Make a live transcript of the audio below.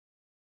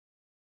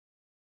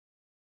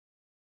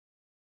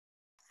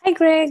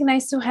Greg.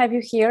 Nice to have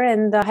you here,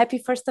 and happy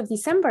 1st of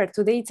December.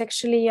 Today it's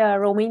actually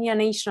Romania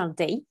National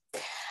Day.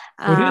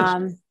 Oh,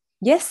 it is.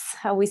 Yes,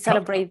 we Tell,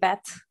 celebrate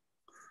that.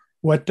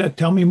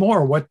 tell me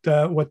more.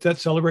 What's that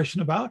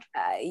celebration about?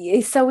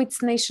 So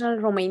it's National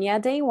Romania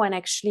Day when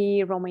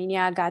actually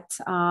Romania got,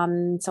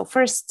 so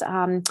first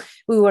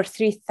we were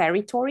three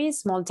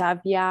territories,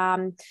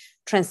 Moldavia,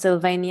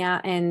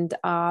 Transylvania, and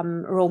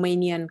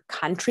Romanian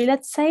country,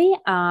 let's say.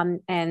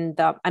 And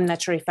I'm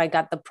not sure if I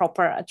got the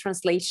proper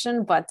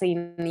translation, but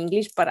in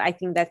English, but I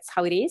think that's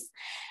how it is.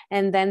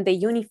 And then they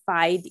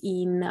unified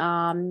in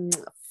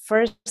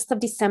 1st of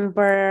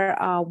December,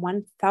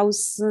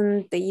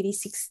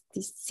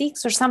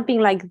 1066 or something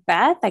like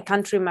that. I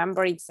can't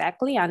remember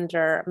exactly,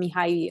 under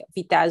Mihai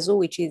Viteazu,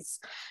 which is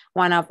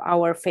one of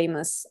our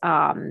famous,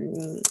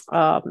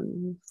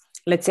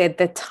 let's say at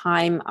the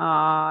time,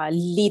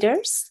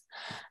 leaders.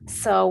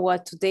 So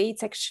today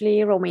it's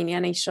actually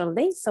Romania National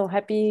Day. So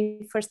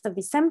happy 1st of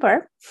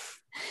December.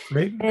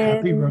 Great.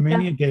 Happy And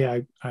Romania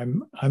Day.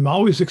 I'm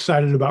always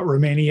excited about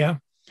Romania.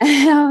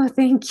 oh,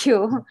 thank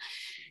you.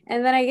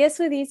 And then I guess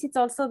with this, it's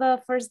also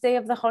the first day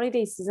of the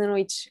holiday season,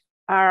 which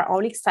are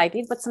all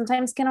excited, but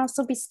sometimes can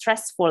also be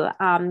stressful.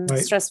 Right.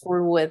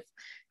 Stressful with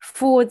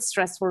food,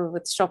 stressful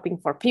with shopping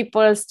for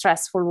people,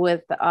 stressful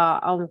with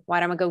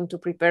what am I going to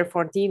prepare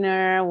for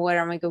dinner? What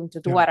am I going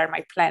to do? Yeah. What are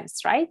my plans,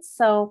 right?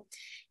 So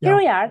here Yeah.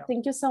 we are.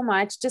 Thank you so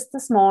much. Just a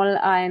small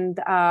and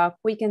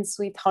quick and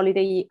sweet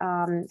holiday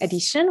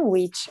edition,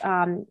 which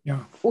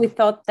Yeah. we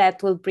thought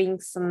that will bring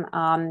some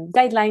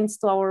guidelines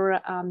to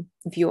our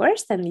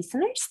viewers and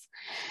listeners.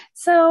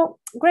 So,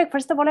 Greg,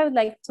 first of all, I would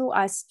like to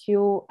ask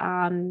you,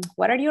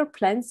 what are your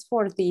plans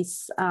for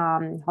this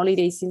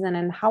holiday season,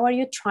 and how are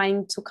you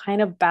trying to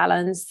kind of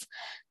balance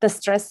the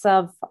stress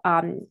of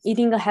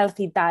eating a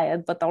healthy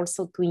diet, but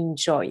also to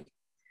enjoy?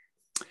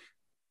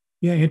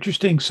 Yeah.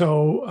 Interesting.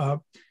 So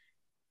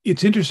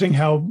it's interesting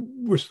how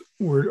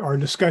our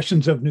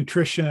discussions of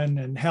nutrition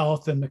and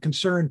health and the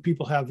concern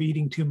people have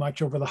eating too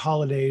much over the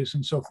holidays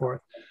and so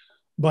forth.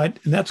 But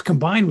that's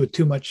combined with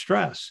too much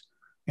stress.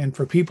 And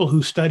for people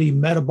who study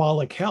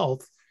metabolic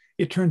health,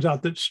 it turns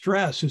out that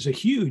stress is a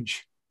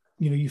huge,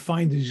 you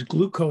find these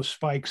glucose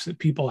spikes that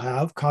people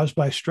have caused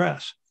by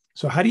stress.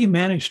 So how do you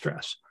manage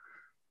stress?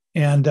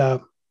 And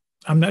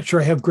I'm not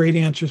sure I have great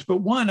answers, but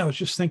one, I was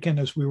just thinking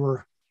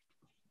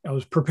I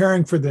was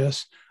preparing for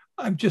this,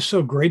 I'm just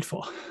so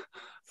grateful.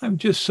 I'm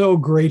just so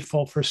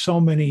grateful for so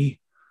many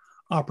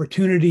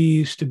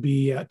opportunities to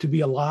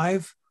be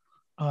alive.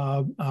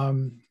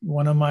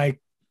 One of my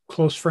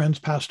close friends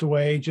passed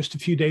away just a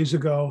few days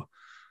ago,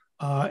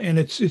 and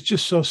it's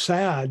just so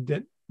sad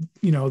that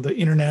the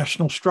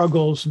international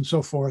struggles and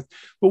so forth.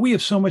 But we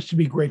have so much to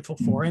be grateful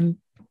for, and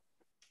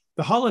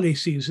the holiday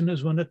season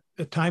is when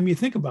a time you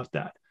think about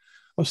that.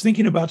 I was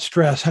thinking about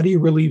stress. How do you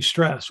relieve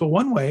stress? Well,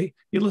 one way,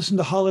 you listen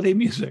to holiday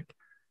music.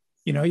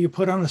 You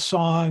put on a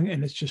song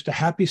and it's just a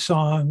happy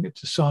song.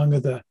 It's a song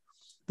of the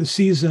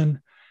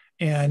season,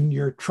 and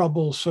your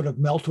troubles sort of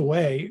melt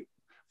away,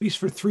 at least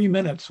for 3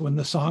 minutes when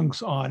the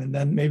song's on, and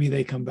then maybe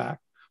they come back.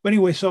 But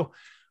anyway, so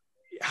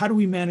how do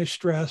we manage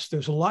stress?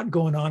 There's a lot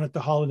going on at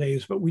the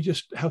holidays, but we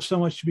just have so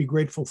much to be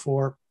grateful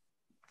for.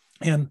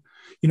 And,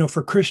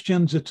 for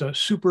Christians, it's a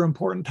super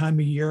important time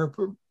of year.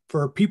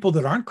 For people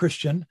that aren't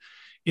Christian,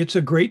 it's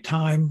a great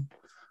time.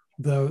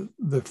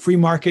 The free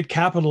market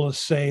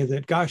capitalists say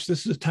that, gosh,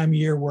 this is a time of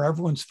year where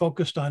everyone's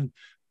focused on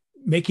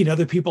making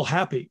other people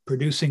happy,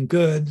 producing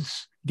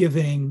goods,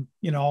 giving,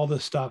 all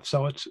this stuff.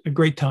 So it's a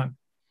great time.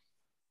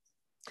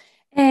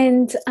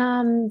 And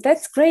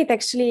that's great.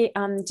 Actually,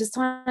 just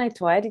wanted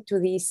to add it to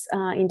this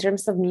in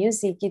terms of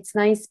music. It's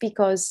nice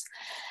because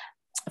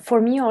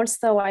for me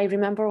also, I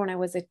remember when I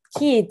was a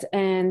kid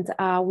and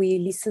we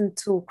listened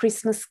to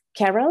Christmas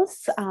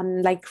carols,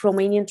 like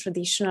Romanian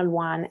traditional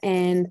one.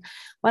 And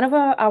one of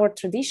our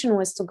tradition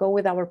was to go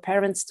with our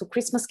parents to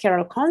Christmas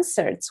carol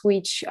concerts,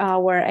 which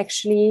were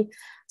actually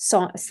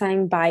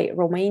sang by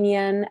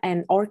Romanian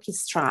and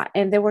orchestra.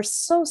 And they were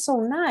so, so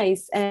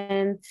nice.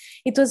 And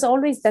it was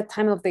always that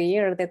time of the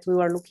year that we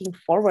were looking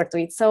forward to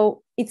it.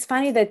 So it's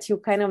funny that you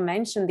kind of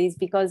mentioned this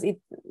because it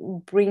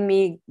bring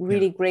me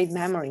really great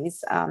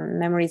memories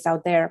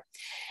out there.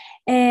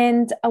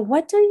 And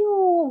what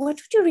would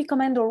you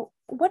recommend, or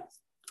what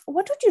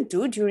would you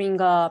do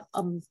during a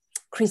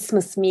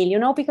Christmas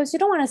meal, because you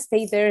don't want to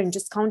stay there and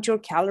just count your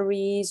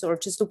calories or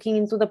just looking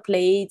into the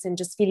plates and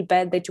just feel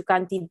bad that you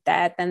can't eat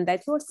that and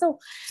that. You also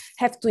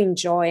have to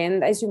enjoy.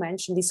 And as you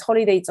mentioned, this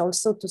holiday is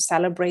also to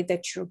celebrate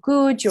that you're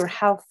good, you're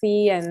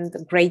healthy and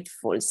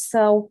grateful.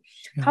 So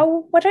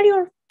what are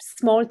your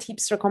small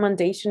tips,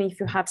 recommendation, if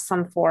you have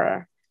some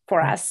for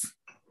us?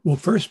 Well,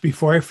 first,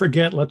 before I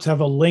forget, let's have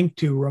a link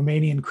to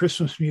Romanian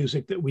Christmas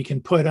music that we can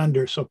put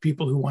under, so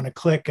people who want to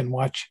click and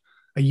watch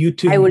a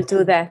YouTube. I will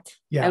do that.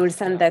 Yeah. I will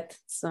send that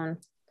soon.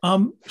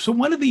 So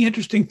one of the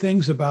interesting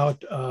things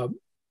about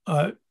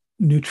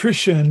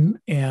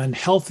nutrition and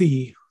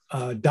healthy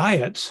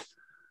diets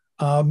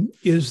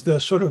is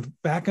the sort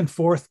of back and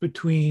forth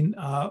between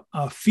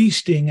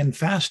feasting and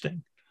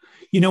fasting.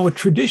 A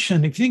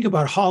tradition, if you think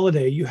about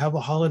holiday, you have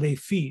a holiday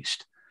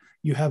feast,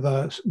 you have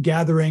a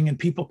gathering and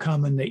people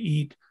come and they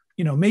eat,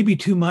 maybe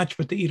too much,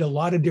 but they eat a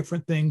lot of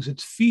different things.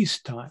 It's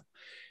feast time.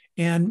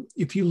 And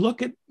if you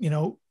look at,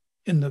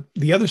 in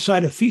the other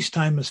side of feast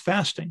time is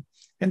fasting.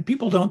 And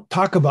people don't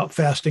talk about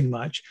fasting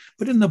much,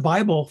 but in the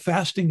Bible,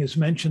 fasting is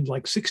mentioned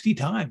like 60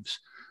 times.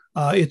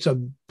 It's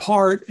a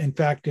part, in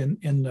fact,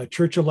 in the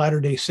Church of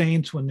Latter-day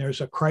Saints, when there's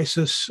a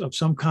crisis of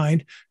some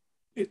kind,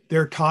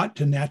 they're taught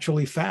to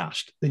naturally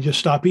fast. They just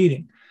stop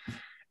eating.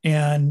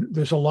 And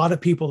there's a lot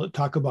of people that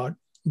talk about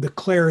the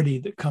clarity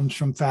that comes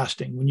from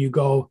fasting. When you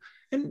go,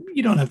 and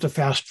you don't have to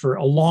fast for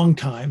a long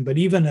time, but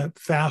even a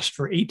fast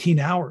for 18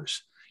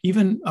 hours,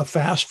 even a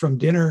fast from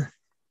dinner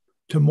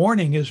to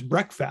morning is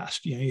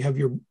breakfast.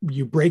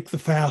 You break the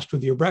fast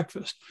with your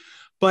breakfast.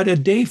 But a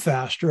day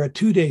fast or a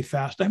 2-day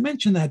fast, I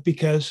mention that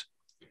because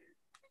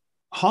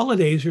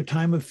holidays are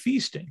time of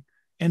feasting,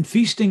 and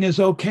feasting is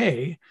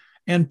okay.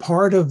 And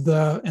part of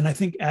and I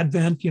think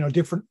Advent,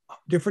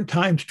 different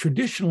times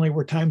traditionally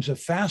were times of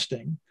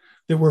fasting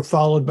that were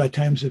followed by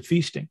times of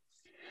feasting.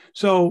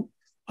 So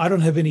I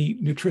don't have any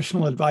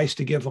nutritional advice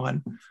to give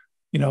on,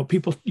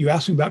 people, you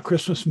ask me about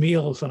Christmas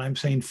meals and I'm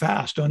saying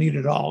fast, don't eat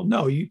at all.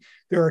 No,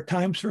 there are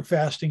times for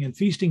fasting and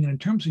feasting. And in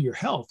terms of your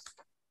health,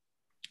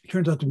 it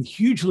turns out to be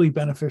hugely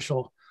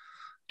beneficial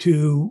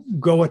to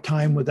go a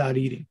time without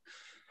eating.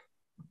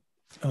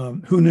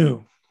 Who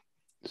knew?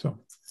 So.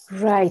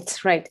 Right.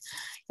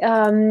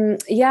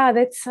 Yeah,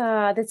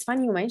 that's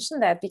funny you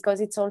mentioned that, because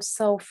it's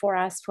also for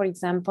us, for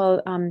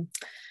example,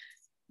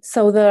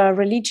 so the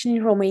religion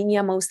in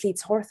Romania, mostly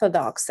it's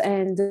Orthodox,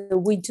 and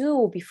we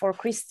do before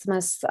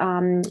Christmas,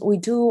 we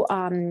do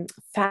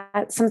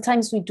fast.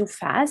 Sometimes we do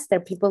fast. There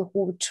are people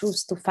who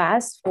choose to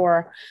fast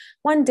for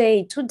 1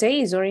 day, 2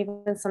 days, or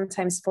even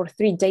sometimes for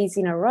 3 days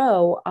in a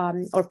row,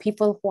 or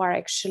people who are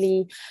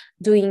actually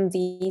doing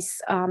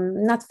these,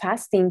 not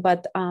fasting,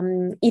 but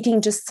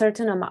eating just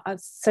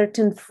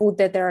certain food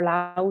that they're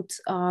allowed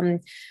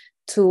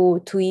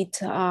to eat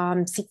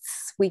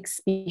 6 weeks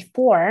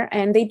before.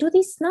 And they do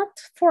this not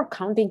for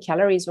counting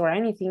calories or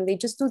anything. They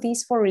just do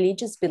this for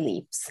religious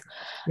beliefs.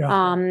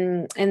 Yeah.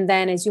 And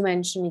then, as you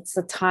mentioned, it's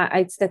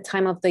the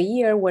time of the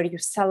year where you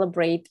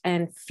celebrate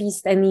and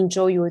feast and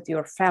enjoy with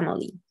your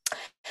family.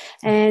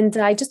 And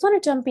I just want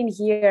to jump in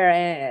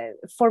here.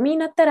 For me,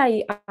 not that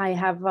I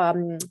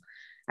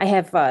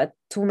have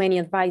too many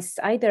advice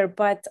either,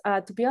 but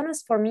to be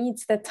honest, for me,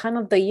 it's that time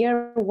of the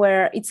year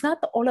where it's not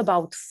all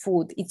about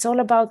food. It's all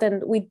about,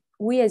 and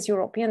we as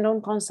Europeans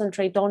don't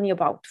concentrate only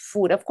about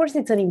food. Of course,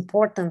 it's an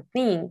important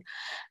thing,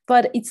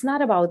 but it's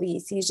not about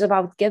this. It's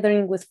about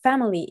gathering with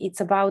family.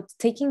 It's about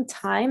taking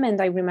time.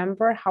 And I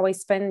remember how if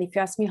you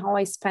ask me how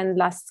I spent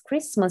last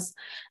Christmas,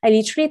 I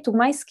literally took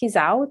my skis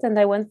out and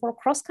I went for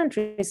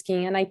cross-country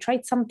skiing and I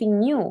tried something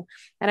new.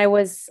 And I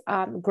was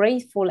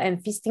grateful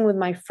and feasting with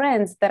my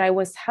friends that I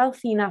was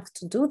healthy enough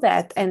to do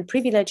that and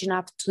privileged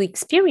enough to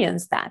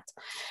experience that.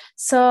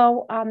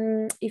 So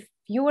if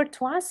you were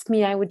to ask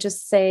me, I would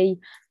just say,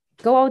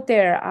 go out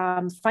there,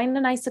 find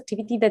a nice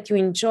activity that you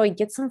enjoy,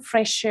 get some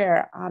fresh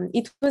air.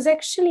 It was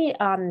actually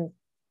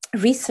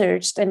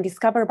researched and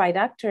discovered by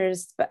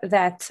doctors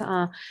that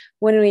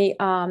when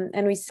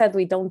we said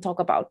we don't talk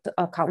about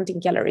counting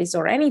calories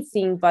or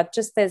anything, but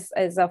just as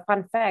a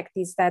fun fact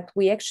is that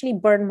we actually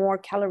burn more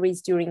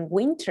calories during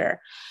winter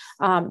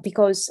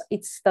because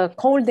it's the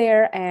cold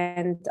air,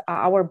 and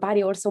our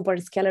body also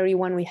burns calorie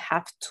when we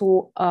have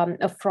to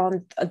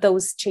affront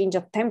those change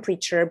of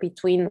temperature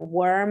between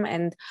warm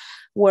and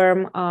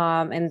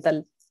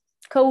the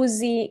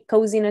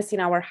coziness in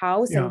our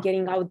house, and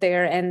getting out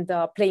there and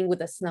playing with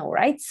the snow,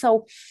 right?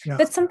 So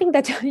that's something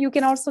that you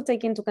can also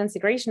take into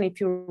consideration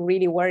if you're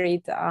really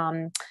worried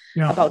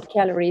about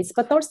calories,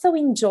 but also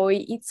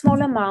enjoy, eat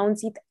small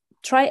amounts,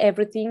 try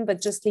everything, but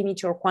just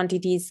limit your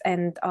quantities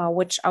and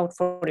watch out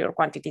for your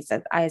quantities,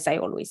 as I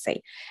always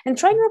say. And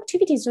try new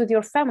activities with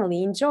your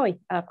family. Enjoy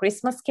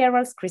Christmas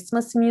carols,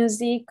 Christmas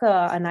music,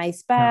 a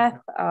nice bath,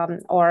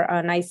 or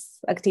a nice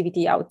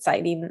activity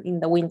outside in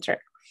the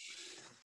winter.